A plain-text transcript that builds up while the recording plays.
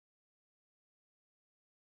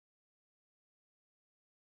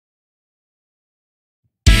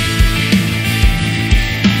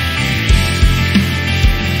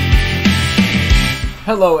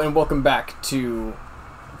Hello and welcome back to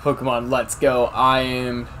Pokemon Let's Go. I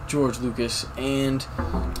am George Lucas and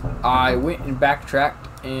I went and backtracked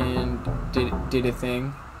and did a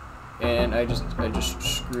thing and I just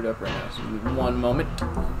screwed up right now. So give me one moment.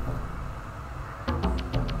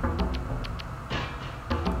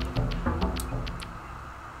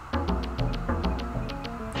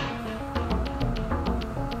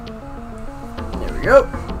 There we go.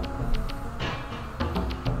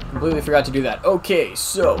 Completely forgot to do that. Okay,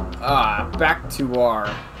 so back to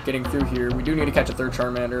our getting through here. We do need to catch a third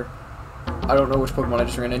Charmander. I don't know which Pokemon I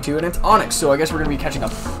just ran into, and it's Onix. So I guess we're gonna be catching a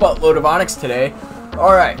buttload of Onix today.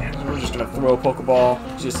 All right, we're just gonna throw a Pokeball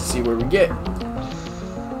just to see where we get.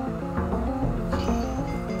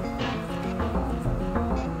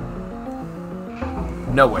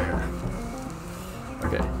 Nowhere.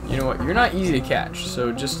 Okay, you know what? You're not easy to catch,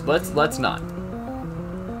 so just let's not.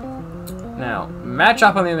 Now,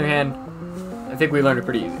 Matchup, on the other hand, I think we learned it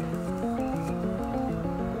pretty easy.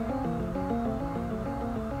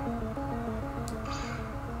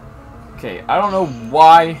 Okay, I don't know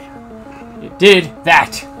why it did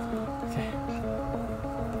that. Okay.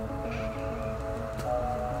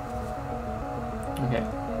 Okay.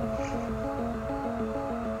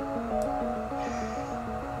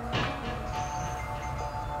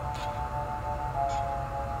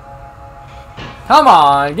 Come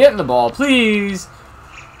on, get in the ball, please.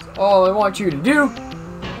 That's all I want you to do.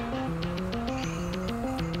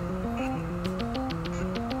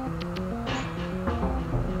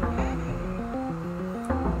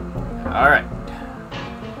 All right.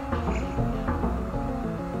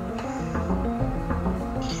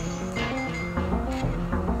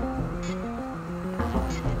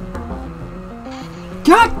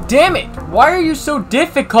 God damn it! Why are you so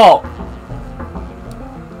difficult?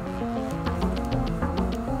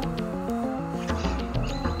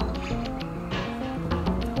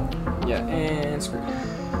 Yeah, and screw it.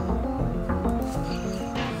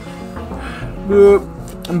 Boop.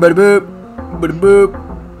 Bada boop. Bada boop.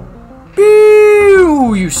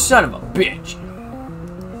 Boo! You son of a bitch.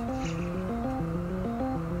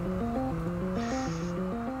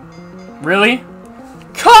 Really?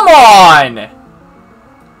 Come on!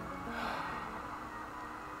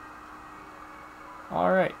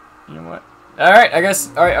 Alright, you know what? Alright, I guess.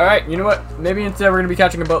 Alright, you know what? Maybe instead we're gonna be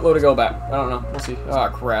catching a boatload of go back. I don't know. We'll see. Oh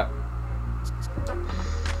crap.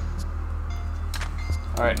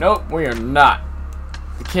 Alright, nope, we are not.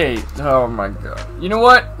 Okay, oh my god. You know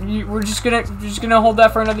what? We're just gonna hold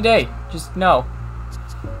that for another day. Just no.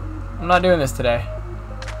 I'm not doing this today.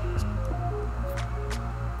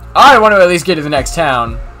 I want to at least get to the next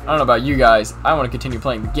town. I don't know about you guys. I want to continue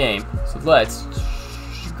playing the game. So let's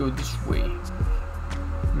go this way.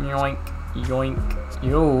 Yoink, yoink.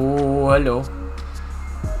 Yo, hello.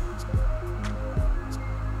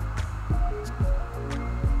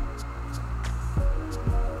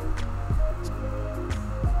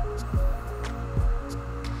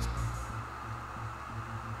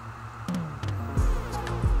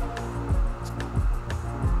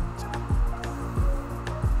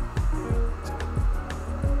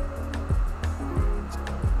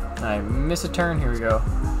 I miss a turn. Here we go.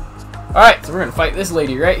 Alright, so we're gonna fight this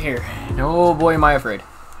lady right here. And oh boy, am I afraid.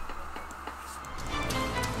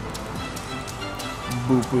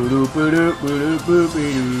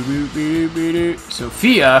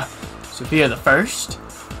 Sophia the first.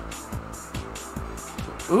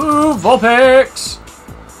 Ooh, Vulpix!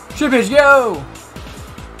 Shippage, go!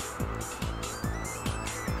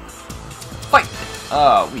 Fight!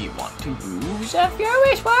 We want to use a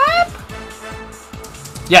Fury Swipe!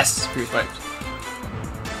 Yes, Fury Swipes.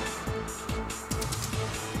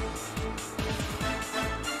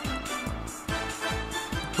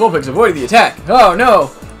 Vulpix avoided the attack. Oh no!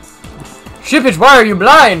 Shippage, why are you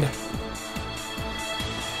blind?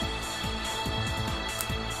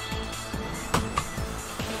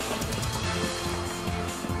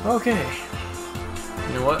 Okay.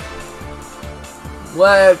 You know what?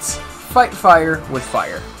 Let's fight fire with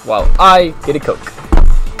fire while I get a Coke.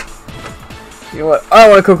 You know what? I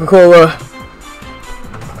want a Coca-Cola.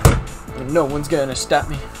 And no one's gonna stop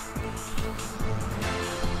me.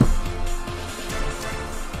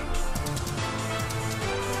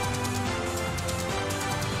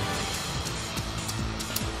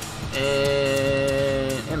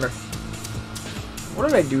 And Ember. What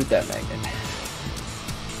did I do with that magnet?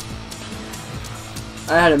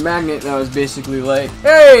 I had a magnet that was basically like,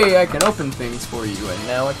 hey, I can open things for you, and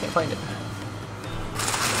now I can't find it.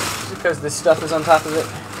 Because this stuff is on top of it.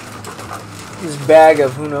 This bag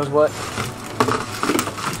of who knows what.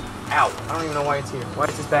 Ow. I don't even know why it's here. Why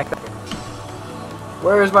is this back up here?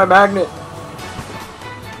 Where is my magnet?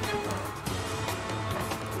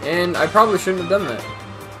 And I probably shouldn't have done that.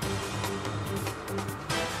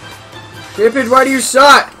 Cupid, why do you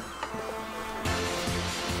suck?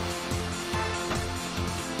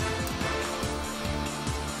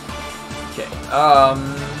 Okay, I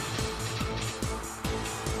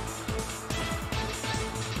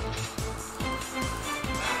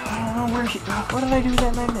don't know where what did I do with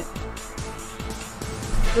that magnet?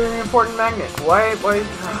 Very important magnet. Why,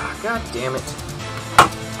 god damn it.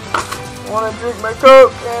 I want to drink my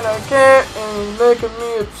Coke and I can't, and it's making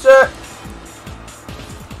me upset.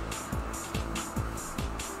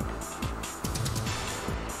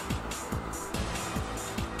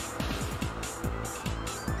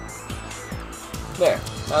 There.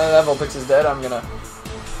 Now that Vulpix is dead, I'm gonna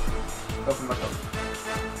open my Coke.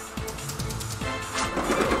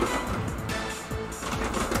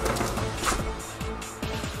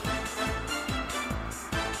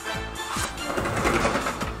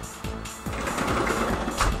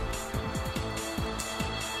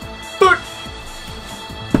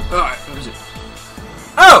 Alright, what is it?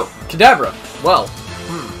 Oh! Kadabra! Well.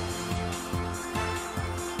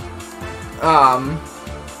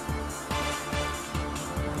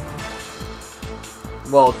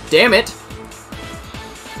 Well, damn it!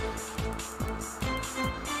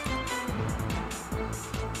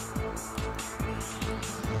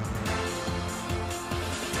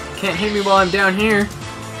 Can't hit me while I'm down here.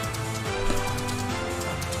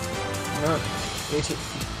 No.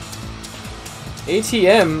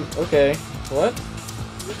 ATM? Okay. What?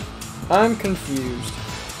 I'm confused.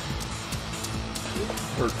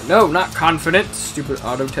 Or, no, not confident. Stupid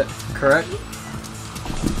auto-correct.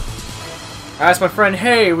 I asked my friend,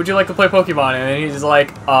 hey, would you like to play Pokemon? And he's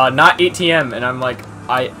like, not ATM. And I'm like,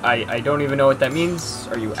 I don't even know what that means.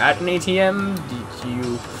 Are you at an ATM? Did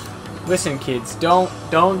you... Listen, kids,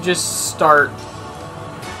 don't just start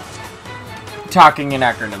talking in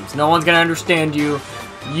acronyms. No one's gonna understand you.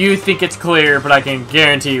 You think it's clear, but I can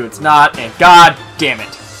guarantee you it's not, and god damn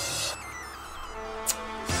it.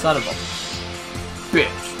 Son of a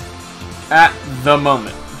bitch. At the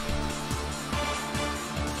moment.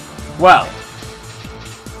 Well.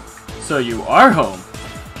 So you are home.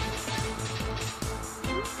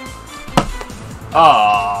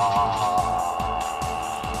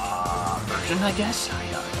 Version, I guess? I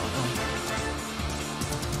don't know.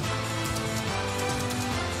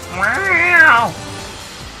 Wow!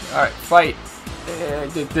 Alright, fight.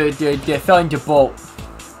 They're throwing the bolt.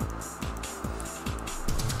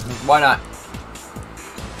 Why not?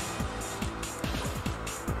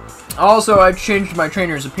 Also, I changed my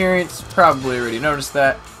trainer's appearance. Probably already noticed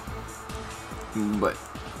that. But...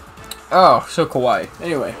 Oh, so kawaii.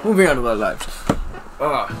 Anyway, moving on to our lives.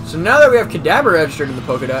 So now that we have Kadabra registered in the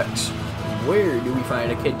Pokedex, where do we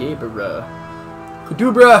find a Kadabra?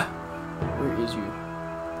 Kadabra! Where is you?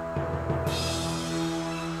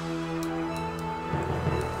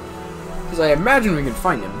 Because I imagine we can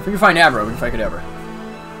find him. If we can find Abra, we can find Kadabra.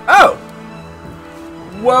 Oh!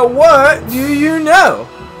 Well, what do you know?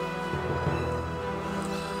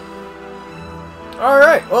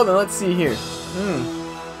 Alright, well then let's see here.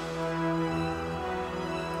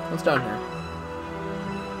 What's down here?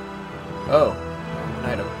 Oh, an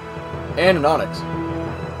item. And an Onyx.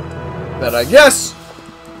 That I guess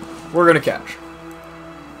we're gonna catch.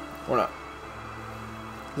 Or not.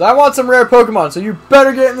 'Cause I want some rare Pokemon, so you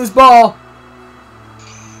better get in this ball!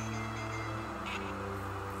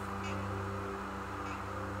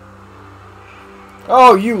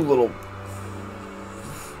 Oh, you little...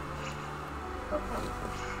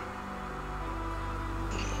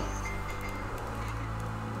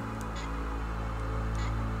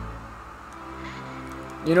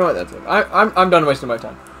 You know what? That's it. I'm done wasting my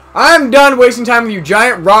time. I'm done wasting time with you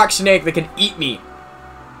giant rock snake that can eat me.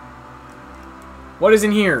 What is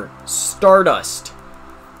in here? Stardust.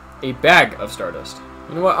 A bag of Stardust.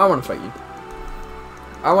 You know what? I want to fight you.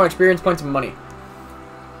 I want experience points and money.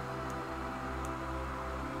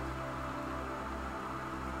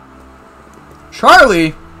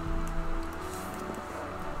 Charlie?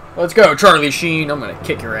 Let's go, Charlie Sheen. I'm gonna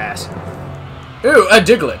kick your ass. Ooh, a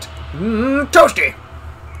Diglett. Toasty.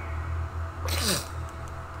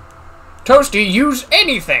 Toasty, use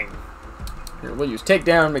anything. Here, we'll use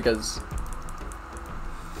takedown because...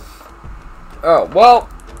 Oh, well...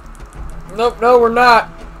 Nope, no, we're not.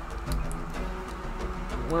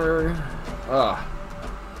 We're...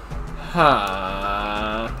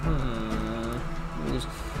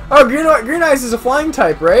 Oh, Green Eyes is a flying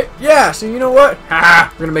type, right? Yeah, so you know what?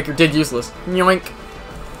 Ha! We're gonna make your dig useless. Yoink.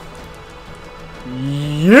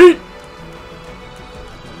 Yeet!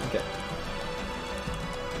 Okay.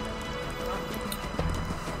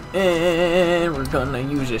 And we're we're gonna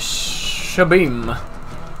use a shabeam.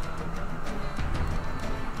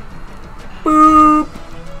 Boop!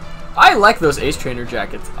 I like those Ace Trainer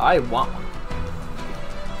jackets. I want one.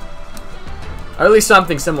 Or at least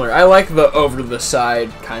something similar. I like the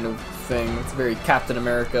over-the-side kind of thing. It's very Captain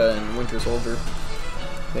America and Winter Soldier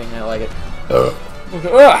thing. I like it.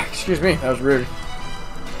 Okay. Excuse me. That was rude.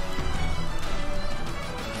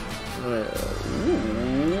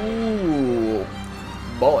 Ooh.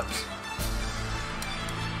 Bullets.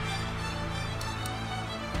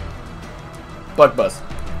 Bug Buzz.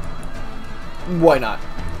 Why not?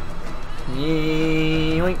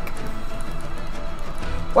 Yoink.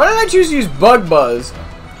 Why did I choose to use Bug Buzz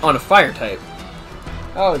on a fire type?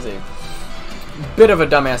 That was a bit of a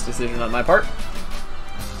dumbass decision on my part.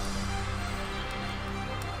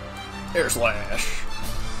 Air Slash.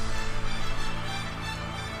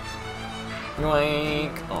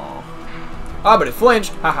 Yoink. Aw. Ah, but it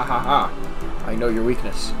flinched. Ha ha ha ha. I know your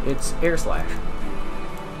weakness. It's Air Slash.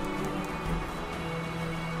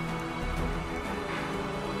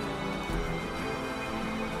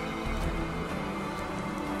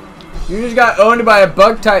 You just got owned by a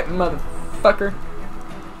bug type motherfucker.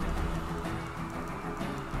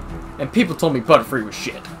 And people told me Butterfree was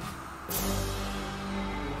shit.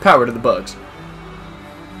 Power to the bugs.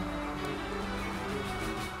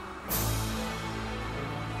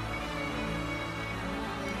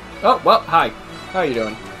 Oh, well, hi. How are you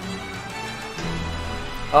doing?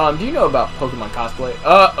 Do you know about Pokemon cosplay?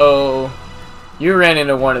 Uh-oh. You ran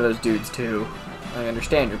into one of those dudes, too. I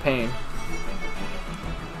understand your pain.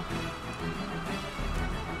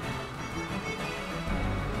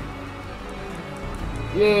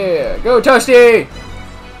 Yeah, go Toasty!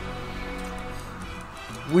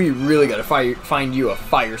 We really gotta find you a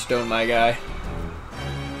Firestone, my guy.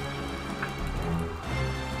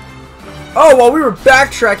 Oh, while we were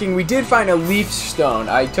backtracking, we did find a Leaf Stone.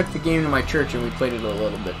 I took the game to my church and we played it a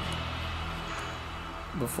little bit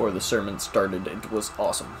before the sermon started. It was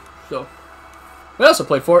awesome. So, we also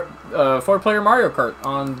played four-player Mario Kart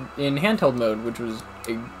in handheld mode, which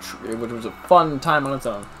was a fun time on its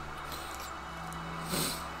own.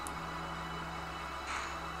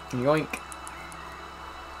 Yoink.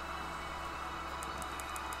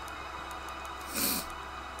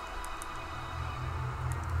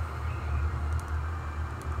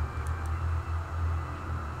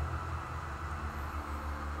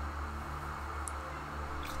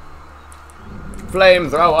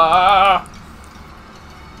 Flamethrower!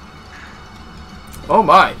 Oh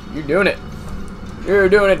my, you're doing it. You're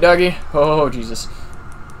doing it, Dougie. Oh, Jesus.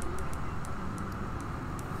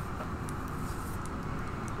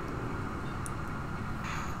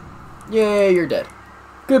 Yay, you're dead.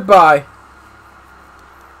 Goodbye.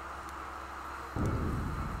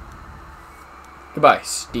 Goodbye,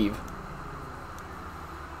 Steve.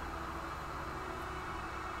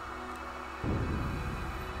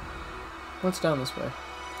 What's down this way?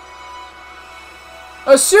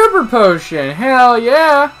 A super potion! Hell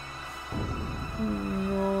yeah!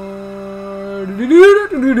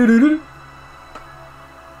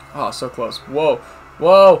 Oh, so close. Whoa.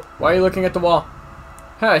 Whoa! Why are you looking at the wall?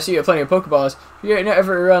 Huh, I see you have plenty of Pokeballs. If you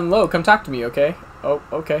ever run low, come talk to me, okay? Oh,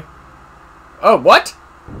 okay. Oh, what?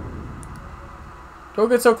 Don't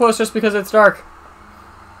get so close just because it's dark.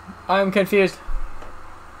 I'm confused.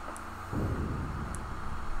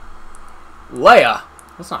 Leia?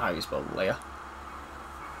 That's not how you spell Leia.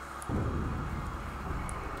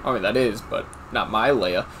 I mean, that is, but not my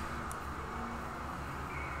Leia.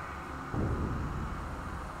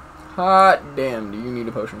 Hot damn, do you need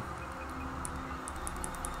a potion?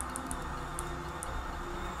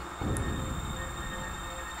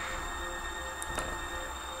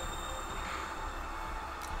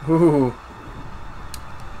 Ooh.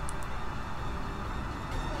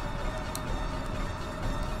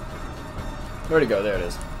 Where'd it go? There it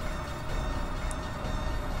is.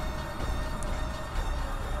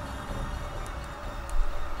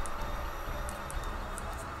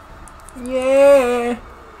 Yeah.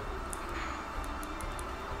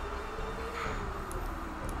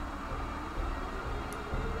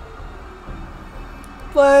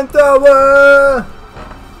 Flamethrower.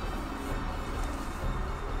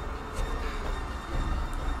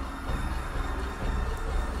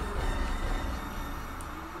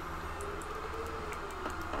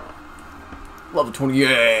 Level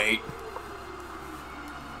 28.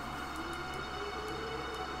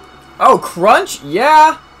 Oh, Crunch?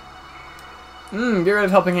 Yeah. Get rid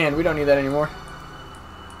of Helping Hand. We don't need that anymore.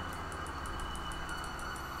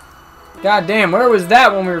 God damn, where was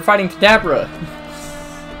that when we were fighting Kadabra?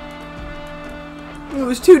 It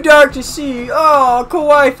was too dark to see. Oh,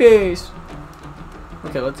 kawaii face.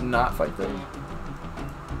 Okay, let's not fight them.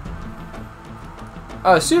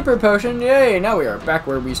 A super potion! Yay! Now we are back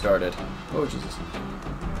where we started. Oh, Jesus.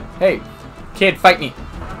 Hey, kid, fight me.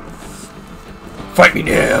 Fight me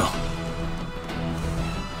now!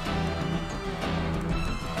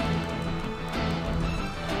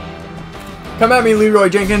 Come at me, Leroy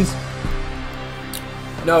Jenkins!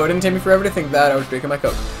 No, it didn't take me forever to think that. I was drinking my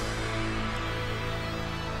Coke.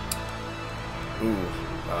 Ooh.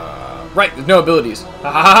 Right, there's no abilities.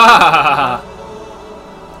 Ha ha ha ha ha!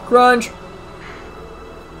 Crunch!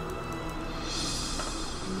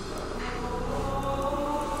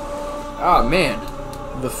 Ah, man.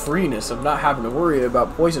 The freeness of not having to worry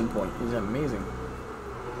about poison point is amazing.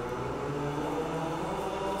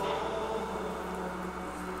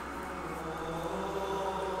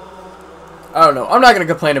 I don't know. I'm not going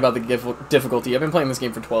to complain about the difficulty. I've been playing this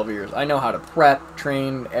game for 12 years. I know how to prep,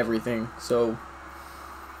 train, everything. So...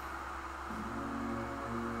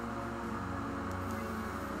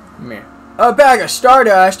 meh. A bag of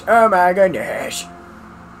Stardust! Oh my goodness!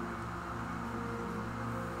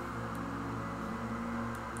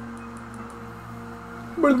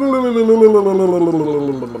 Oh,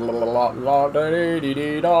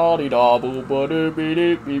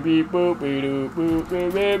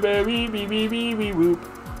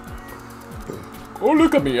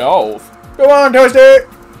 look at me, Alf. Come on, Toasty!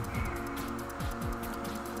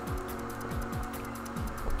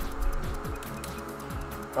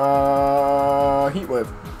 Heat wave.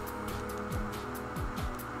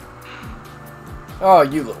 Oh,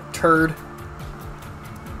 you little turd.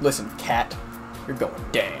 Listen, cat. You're going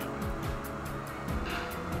down.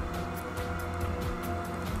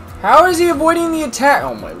 How is he avoiding the attack?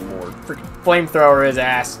 Oh my lord. Freaking flamethrower his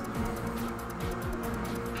ass.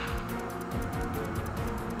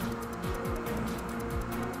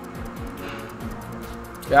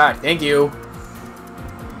 God, thank you.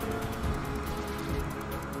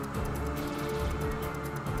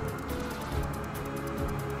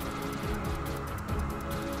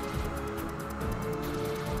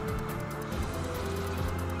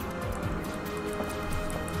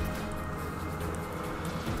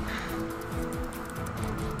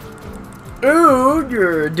 Ooh,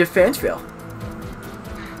 your defense fell.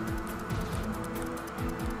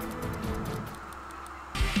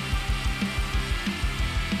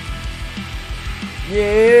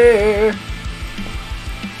 Yeah.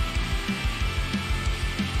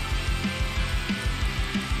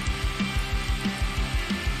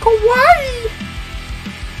 Kawaii.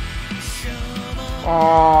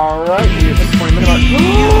 Alright, we have 20 minutes.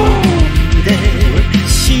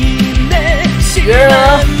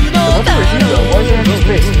 Yeah.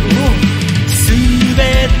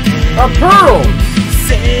 A pearl!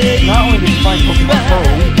 Not only did we find Pokemon Pearl,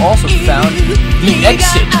 we also found the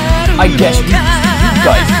exit. I guess you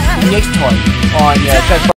guys next time on